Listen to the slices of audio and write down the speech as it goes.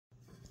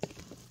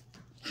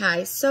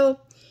Hi, so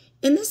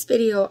in this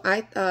video,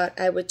 I thought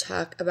I would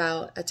talk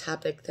about a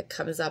topic that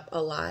comes up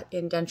a lot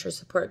in denture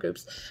support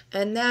groups,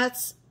 and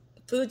that's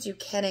foods you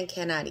can and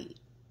cannot eat.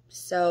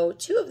 So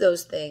two of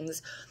those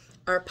things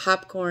are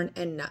popcorn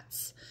and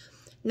nuts.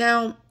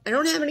 Now, I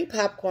don't have any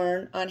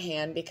popcorn on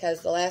hand because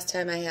the last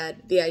time I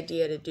had the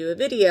idea to do a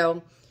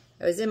video,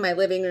 I was in my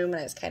living room and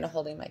I was kind of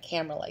holding my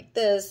camera like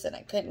this and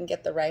I couldn't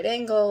get the right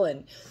angle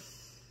and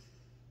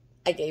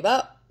I gave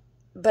up.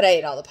 But I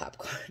ate all the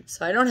popcorn,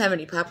 so I don't have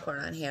any popcorn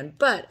on hand,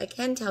 but I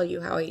can tell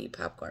you how I eat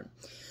popcorn.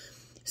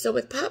 So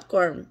with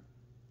popcorn,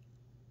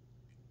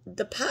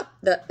 the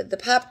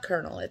pop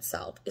kernel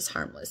itself is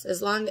harmless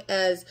as long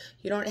as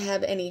you don't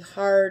have any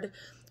hard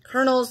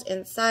kernels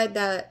inside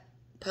that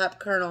pop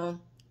kernel,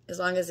 as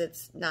long as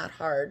it's not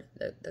hard,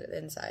 the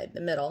inside,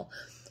 the middle,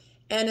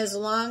 and as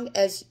long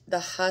as the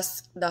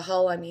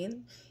hull,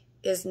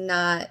 is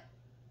not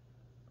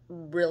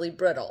really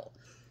brittle.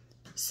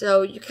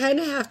 So you kind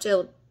of have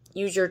to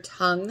use your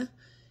tongue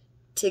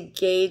to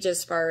gauge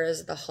as far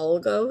as the hull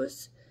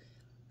goes.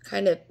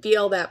 Kind of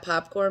feel that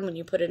popcorn when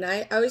you put it in.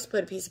 I always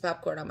put a piece of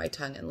popcorn on my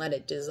tongue and let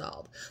it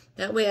dissolve.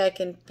 That way I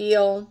can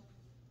feel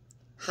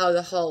how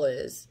the hull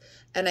is.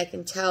 And I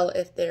can tell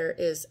if there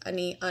is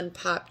any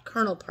unpopped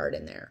kernel part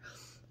in there.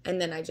 And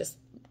then I just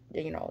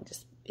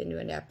into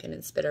a napkin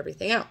and spit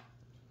everything out.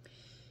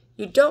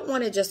 You don't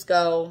want to just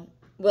go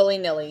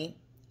willy-nilly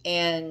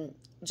and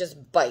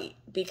just bite,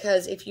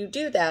 because if you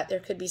do that,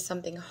 there could be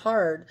something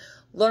hard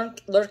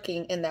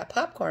lurking in that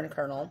popcorn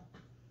kernel,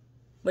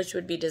 which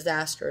would be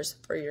disastrous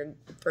for your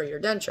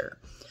denture.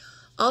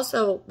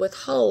 Also, with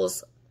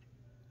hulls,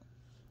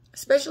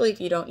 especially if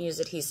you don't use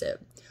adhesive,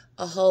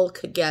 a hull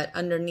could get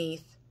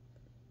underneath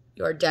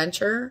your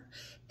denture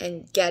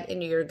and get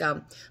into your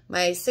gum.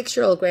 My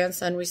 6-year-old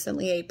grandson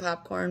recently ate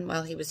popcorn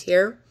while he was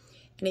here,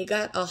 and he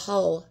got a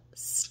hull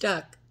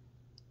stuck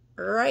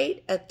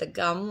right at the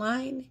gum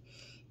line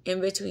in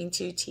between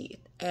two teeth,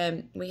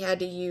 and we had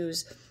to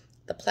use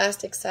the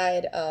plastic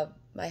side of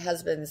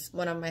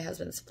one of my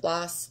husband's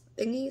floss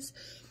thingies,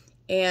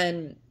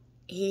 and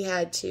he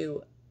had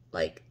to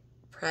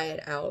pry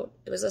it out.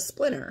 It was a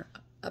splinter,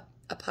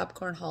 a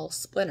popcorn hull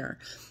splinter,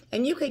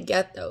 and you could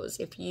get those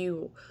if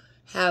you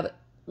have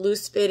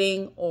loose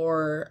fitting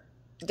or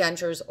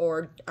dentures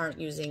or aren't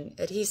using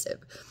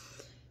adhesive.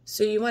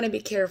 So you want to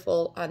be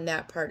careful on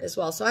that part as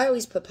well. So I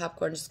always put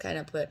popcorn, just kind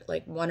of put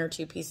like 1 or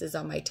 2 pieces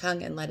on my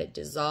tongue and let it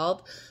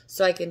dissolve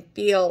so I can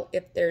feel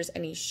if there's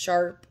any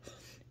sharp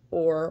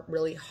or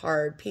really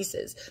hard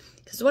pieces.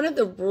 Because one of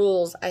the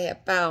rules I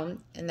have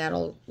found, and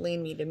that'll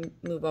lead me to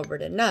move over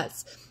to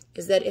nuts,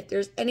 is that if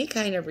there's any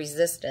kind of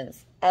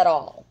resistance at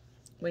all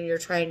when you're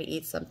trying to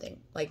eat something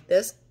like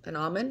this, an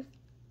almond,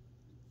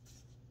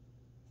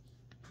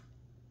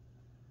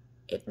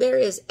 if there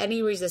is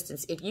any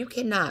resistance, if you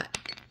cannot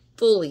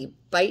fully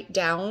bite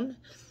down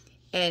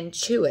and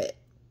chew it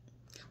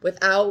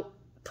without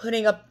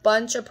putting a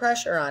bunch of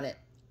pressure on it,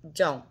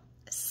 don't.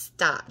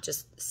 Stop.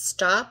 Just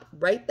stop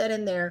right then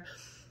and there.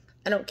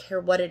 I don't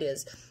care what it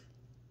is.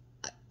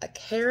 A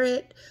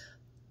carrot,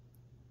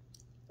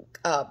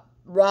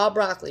 raw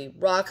broccoli,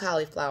 raw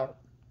cauliflower,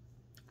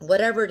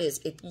 whatever it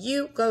is. If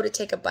you go to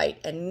take a bite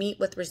and meet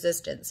with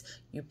resistance,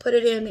 you put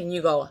it in and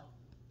you go,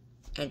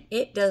 and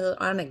it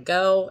doesn't want to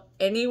go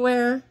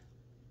anywhere,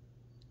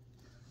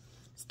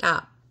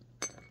 stop.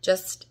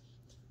 Just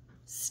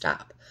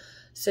stop.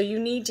 So you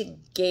need to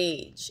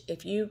gauge.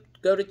 If you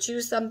go to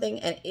chew something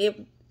and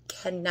it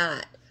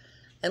cannot,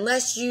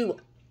 unless you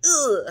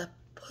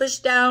push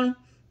down,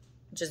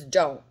 just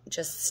don't.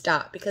 Just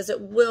stop, because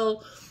it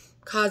will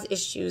cause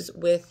issues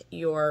with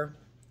your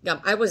gum.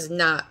 I was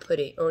not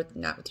putting, or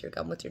not with your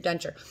gum, with your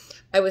denture.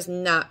 I was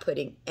not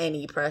putting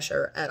any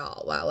pressure at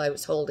all while I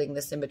was holding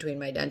this in between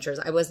my dentures.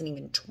 I wasn't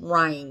even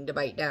trying to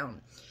bite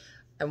down.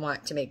 I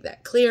want to make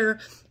that clear.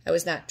 I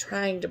was not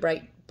trying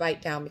to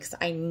bite down because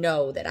I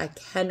know that I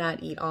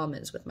cannot eat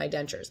almonds with my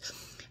dentures.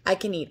 I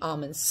can eat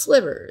almond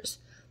slivers.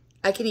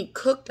 I can eat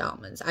cooked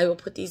almonds. I will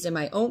put these in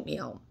my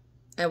oatmeal.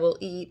 I will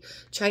eat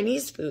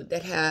Chinese food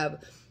that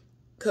have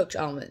cooked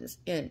almonds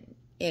in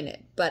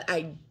it. But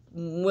I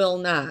will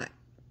not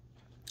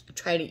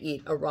try to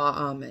eat a raw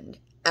almond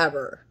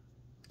ever.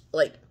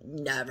 Like,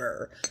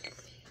 never.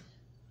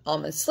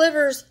 Almond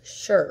slivers,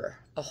 sure.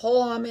 A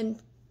whole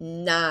almond,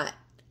 not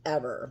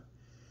ever.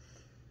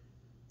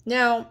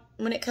 Now,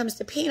 when it comes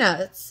to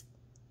peanuts,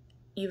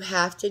 you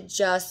have to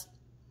just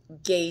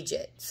gauge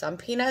it. Some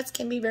peanuts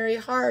can be very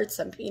hard.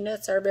 Some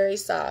peanuts are very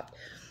soft.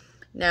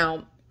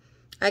 Now,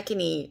 I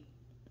can eat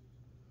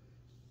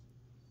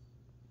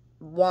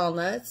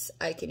walnuts.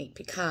 I can eat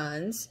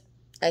pecans.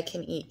 I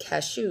can eat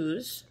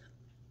cashews.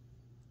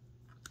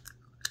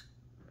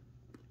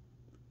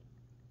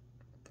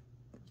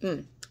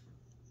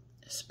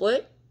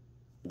 Split,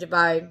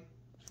 divide,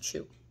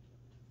 chew.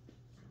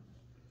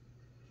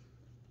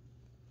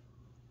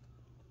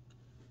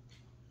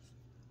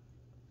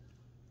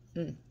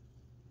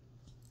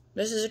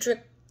 This is a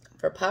trick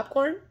for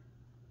popcorn,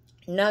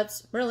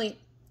 nuts, really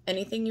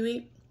anything you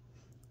eat.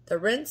 The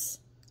rinse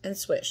and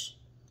swish.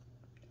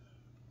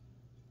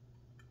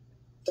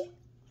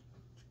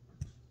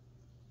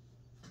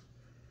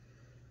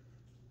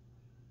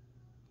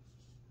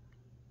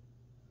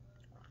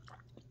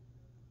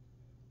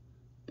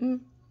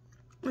 And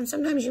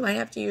sometimes you might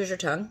have to use your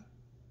tongue.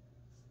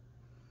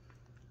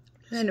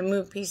 Trying to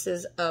move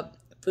pieces of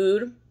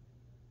food,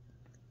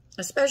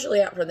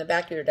 especially out from the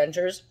back of your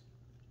dentures,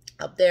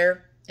 up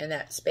there in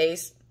that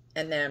space,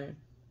 and then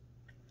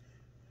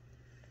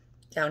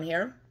down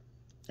here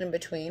in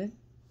between.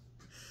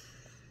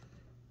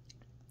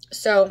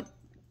 So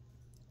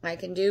I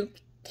can do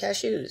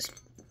cashews,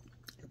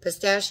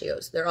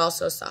 pistachios. They're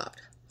also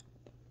soft.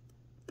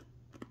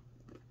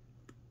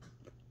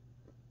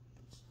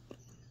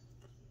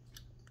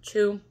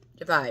 Chew,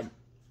 divide.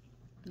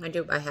 I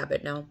do it by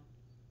habit now.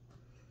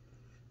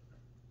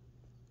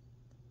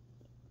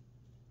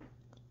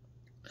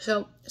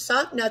 So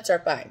soft nuts are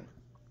fine.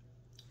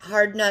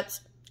 Hard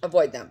nuts,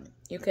 avoid them.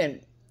 You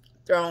can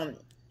throw them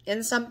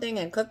in something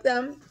and cook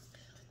them,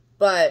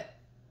 but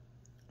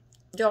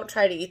don't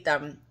try to eat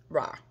them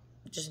raw.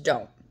 Just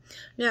don't.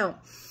 Now,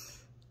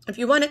 if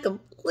you want to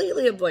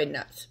completely avoid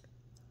nuts,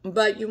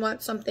 but you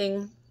want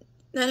something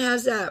that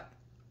has that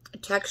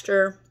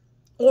texture,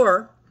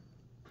 or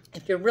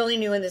if you're really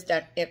new in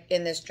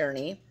this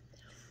journey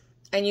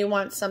and you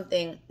want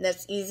something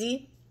that's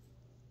easy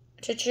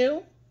to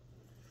chew,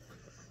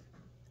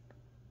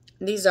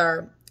 these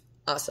are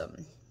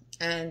awesome.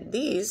 And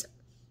these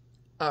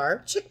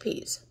are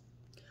chickpeas.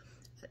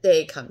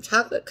 They come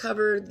chocolate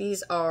covered.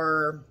 These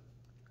are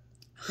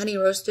honey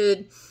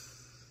roasted.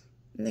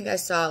 I think I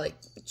saw like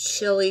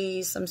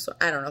chili, some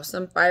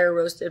fire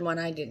roasted one.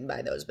 I didn't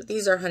buy those, but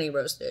these are honey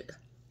roasted.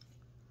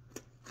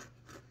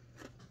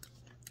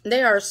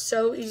 They are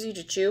so easy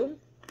to chew.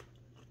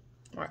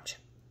 Watch.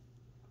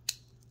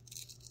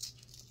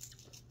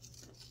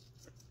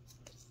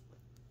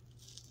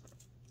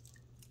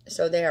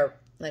 So they are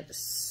like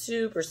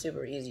super,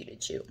 super easy to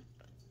chew.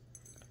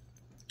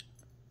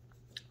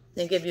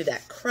 They give you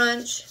that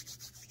crunch.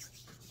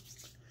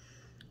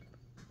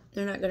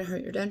 They're not going to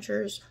hurt your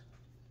dentures.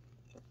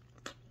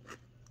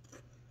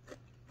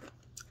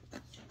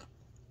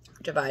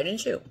 Divide and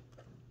chew.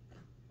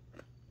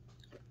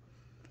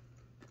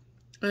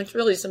 And it's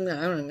really something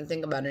I don't even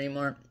think about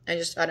anymore. I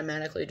just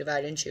automatically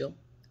divide and chew.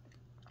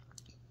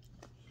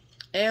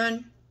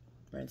 And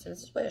rinse and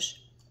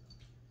swish.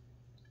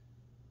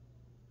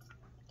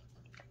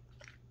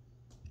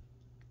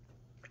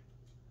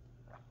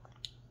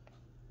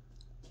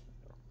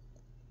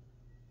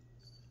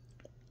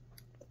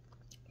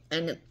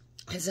 And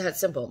it's that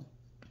simple.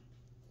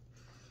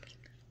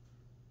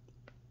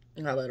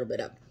 A little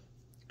bit of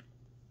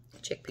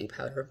chickpea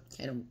powder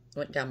kind of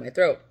went down my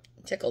throat,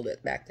 tickled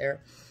it back there.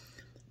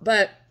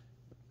 But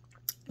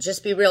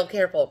just be real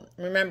careful.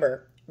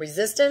 Remember,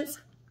 resistance,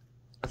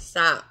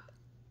 stop.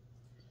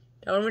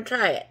 Don't even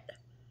try it.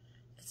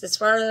 It's as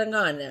far as I'm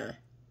going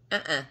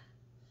now.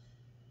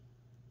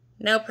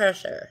 No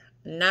pressure.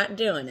 Not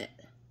doing it.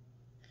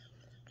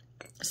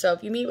 So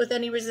if you meet with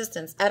any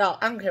resistance at all,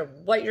 I don't care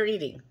what you're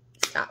eating,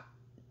 stop.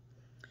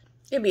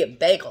 It could be a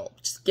bagel.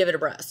 Just give it a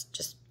brush.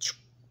 Just,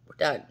 we're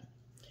done.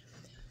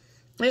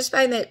 I just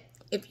find that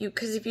if you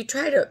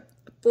try to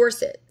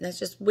force it, that's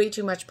just way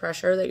too much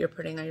pressure that you're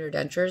putting on your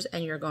dentures,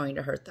 and you're going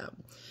to hurt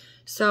them.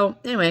 So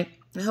anyway,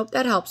 I hope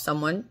that helps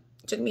someone.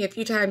 It took me a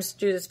few times to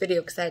do this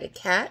video because I had a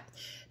cat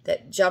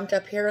that jumped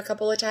up here a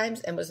couple of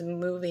times and was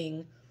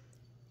moving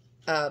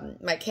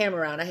my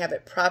camera around. I have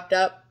it propped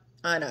up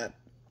on a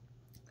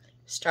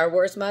Star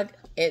Wars mug.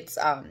 It's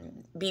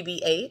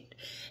BB-8,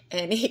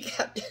 and he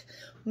kept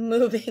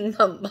moving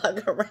the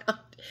mug around.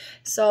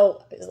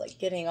 So it was like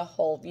getting a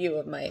whole view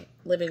of my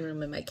living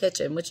room and my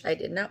kitchen, which I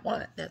did not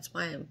want. That's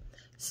why I'm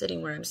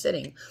sitting where I'm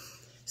sitting.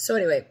 So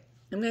anyway,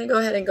 I'm going to go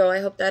ahead and go. I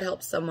hope that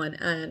helps someone,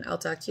 and I'll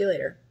talk to you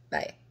later.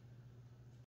 Bye.